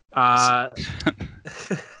 Uh,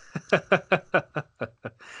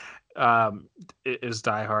 is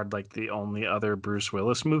Die Hard like the only other Bruce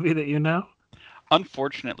Willis movie that you know?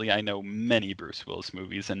 Unfortunately, I know many Bruce Willis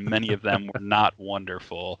movies, and many of them were not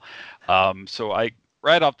wonderful. So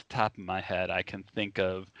right off the top of my head, I can think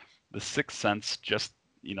of The Sixth Sense. Just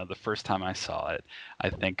the first time I saw it, I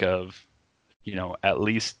think of at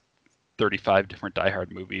least 35 different Die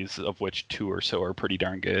Hard movies, of which two or so are pretty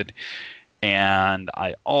darn good. And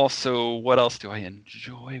I also, what else do I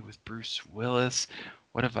enjoy with Bruce Willis?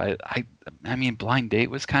 What have I mean, Blind Date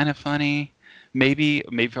was kind of funny. Maybe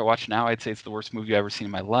if I watch now, I'd say it's the worst movie I've ever seen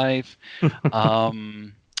in my life.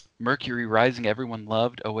 Mercury Rising, everyone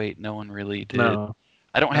loved. Oh wait, no one really did. No,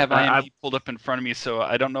 I don't have I, IMDb pulled up in front of me, so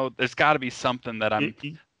I don't know. There's got to be something that I'm.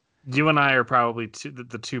 you and I are probably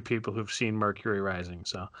the two people who've seen Mercury Rising.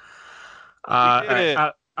 So, We did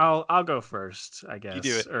it. I'll go first, I You do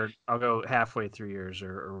guess, it. or I'll go halfway through yours,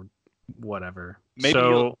 or whatever. Maybe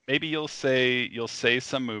So, you'll say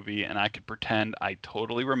some movie, and I could pretend I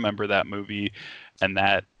totally remember that movie, and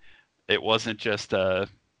that it wasn't just a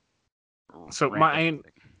so random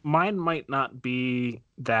thing. mine might not be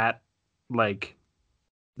that like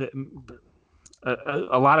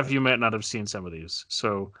a lot of you might not have seen some of these.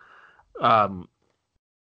 So, um,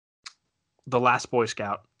 The Last Boy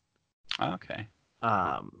Scout Okay.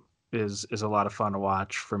 is a lot of fun to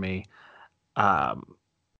watch for me. Um,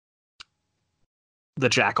 The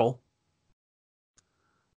Jackal,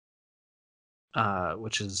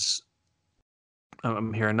 which is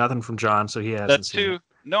I'm hearing nothing from John, so he hasn't That seen too. it.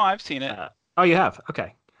 No, I've seen it. Oh, you have?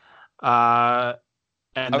 Okay.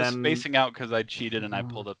 And I was then spacing out because I cheated and I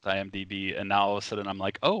pulled up the IMDb, and now all of a sudden I'm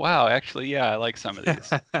like, oh wow, actually, yeah, I like some of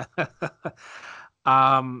these.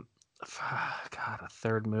 um, God, a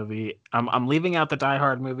third movie. I'm leaving out the Die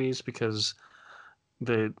Hard movies because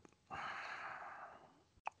the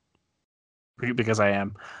because I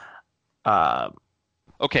am.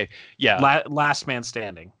 Okay, yeah. Last Man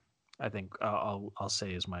Standing, I think I'll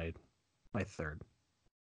say is my third.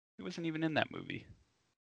 He wasn't even in that movie.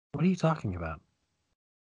 What are you talking about?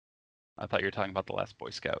 I thought you were talking about The Last Boy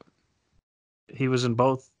Scout. He was in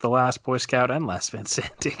both The Last Boy Scout and Last Man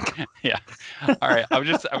Standing. Yeah. All right. I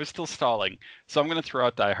was still stalling, so I'm gonna throw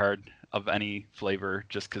out Die Hard of any flavor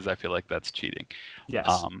just because I feel like that's cheating. Yes.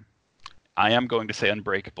 I am going to say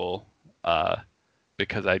Unbreakable,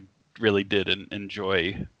 because I really did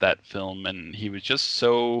enjoy that film, and he was just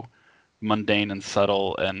so mundane and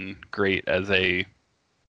subtle and great as a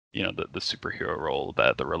the superhero role,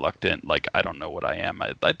 that the reluctant, like, I don't know what I am.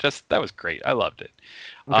 I just, that was great. I loved it.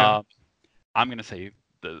 Okay. I'm gonna say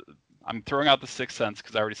I'm throwing out The Sixth Sense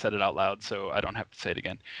because I already said it out loud, so I don't have to say it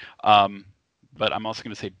again. but I'm also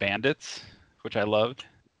going to say Bandits, which I loved.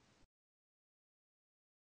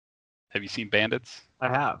 Have you seen Bandits? I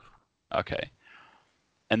have. Okay.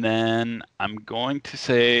 And then I'm going to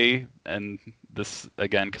say, and this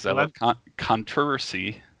again because I love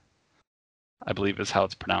controversy, I believe is how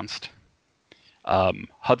it's pronounced.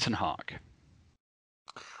 Hudson Hawk.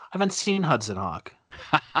 I haven't seen Hudson Hawk.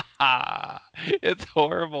 It's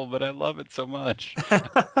horrible, but I love it so much.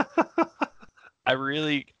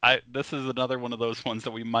 This is another one of those ones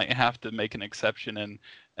that we might have to make an exception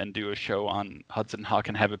and do a show on Hudson Hawk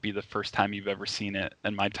and have it be the first time you've ever seen it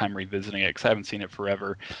and my time revisiting it because I haven't seen it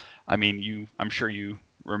forever. I mean, I'm sure you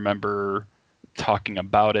remember talking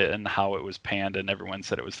about it and how it was panned and everyone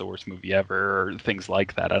said it was the worst movie ever or things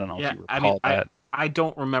like that. I don't know if you recall that. I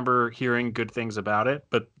don't remember hearing good things about it,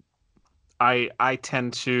 but I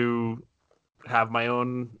tend to have my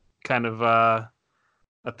own kind of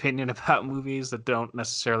opinion about movies that don't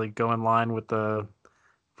necessarily go in line with the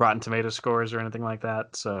Rotten Tomato scores or anything like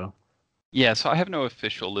that. So yeah, so I have no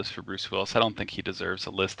official list for Bruce Willis. I don't think he deserves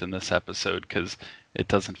a list in this episode because it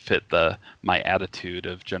doesn't fit my attitude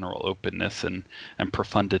of general openness and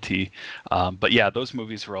profundity. But yeah, those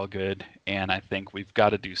movies were all good, and I think we've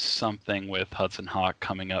got to do something with Hudson Hawk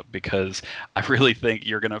coming up because I really think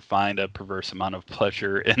you're going to find a perverse amount of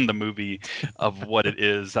pleasure in the movie of what it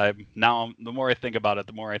is. The more I think about it,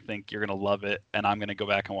 the more I think you're going to love it, and I'm going to go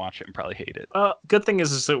back and watch it and probably hate it. Good thing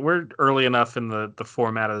is that we're early enough in the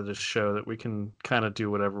format of this show that we can kind of do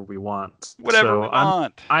whatever we want. Whatever we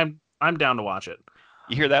want. I'm down to watch it.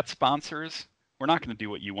 You hear that, sponsors? We're not going to do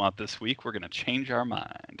what you want this week. We're going to change our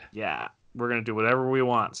mind. Yeah, we're going to do whatever we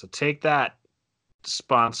want. So take that,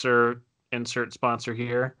 sponsor, insert sponsor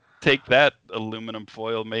here. Take that, aluminum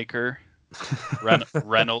foil maker,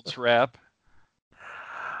 Reynolds wrap.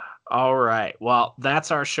 All right. Well,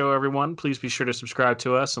 that's our show, everyone. Please be sure to subscribe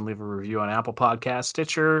to us and leave a review on Apple Podcasts,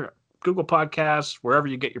 Stitcher, Google Podcasts, wherever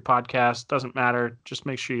you get your podcasts. Doesn't matter. Just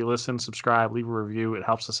make sure you listen, subscribe, leave a review. It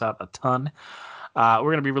helps us out a ton. We're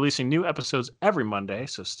going to be releasing new episodes every Monday,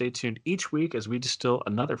 so stay tuned each week as we distill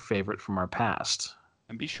another favorite from our past.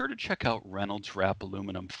 And be sure to check out Reynolds Wrap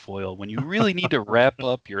Aluminum Foil when you really need to wrap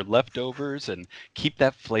up your leftovers and keep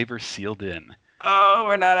that flavor sealed in. Oh,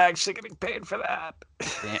 we're not actually getting paid for that.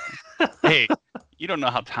 Hey, you don't know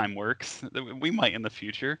how time works. We might in the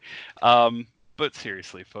future. But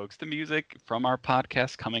seriously, folks, the music from our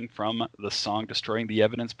podcast coming from the song Destroying the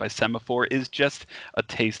Evidence by Semaphore is just a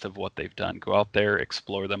taste of what they've done. Go out there,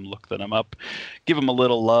 explore them, look them up, give them a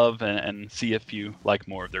little love, and see if you like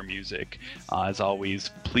more of their music. As always,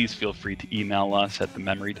 please feel free to email us at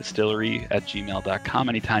thememorydistillery@gmail.com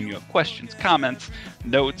anytime you have questions, comments,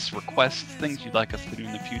 notes, requests, things you'd like us to do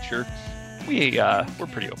in the future. We're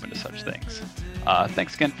pretty open to such things.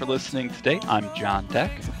 Thanks again for listening today. I'm John Deck.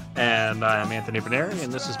 And I'm Anthony Berneri,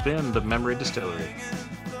 and this has been The Memory Distillery.